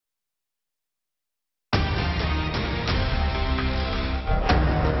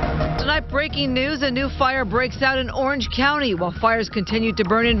Tonight, breaking news, a new fire breaks out in Orange County while fires continue to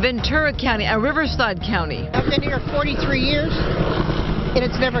burn in Ventura County and Riverside County. I've been here 43 years, and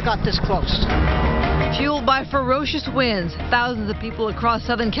it's never got this close. Fueled by ferocious winds, thousands of people across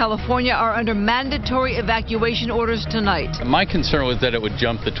Southern California are under mandatory evacuation orders tonight. My concern was that it would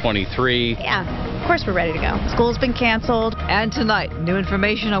jump to 23. Yeah, of course we're ready to go. School's been canceled. And tonight, new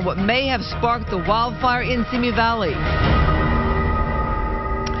information on what may have sparked the wildfire in Simi Valley.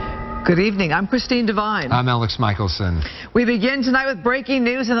 Good evening. I'm Christine Devine. I'm Alex Michelson. We begin tonight with breaking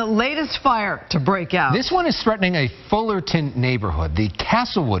news and the latest fire to break out. This one is threatening a Fullerton neighborhood. The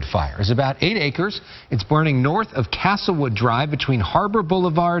Castlewood fire is about 8 acres. It's burning north of Castlewood Drive between Harbor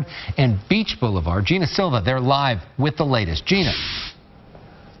Boulevard and Beach Boulevard. Gina Silva, they're live with the latest. Gina.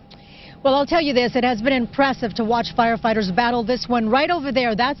 Well, I'll tell you this, it has been impressive to watch firefighters battle this one right over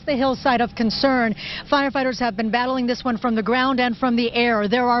there. That's the hillside of concern. Firefighters have been battling this one from the ground and from the air.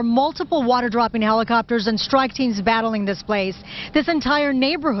 There are multiple water-dropping helicopters and strike teams battling this place. This entire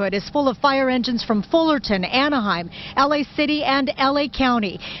neighborhood is full of fire engines from Fullerton, Anaheim, LA City, and LA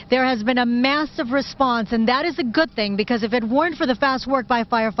County. There has been a massive response, and that is a good thing because if it weren't for the fast work by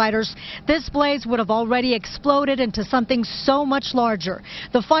firefighters, this blaze would have already exploded into something so much larger.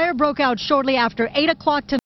 The fire broke out shortly after 8 o'clock tonight.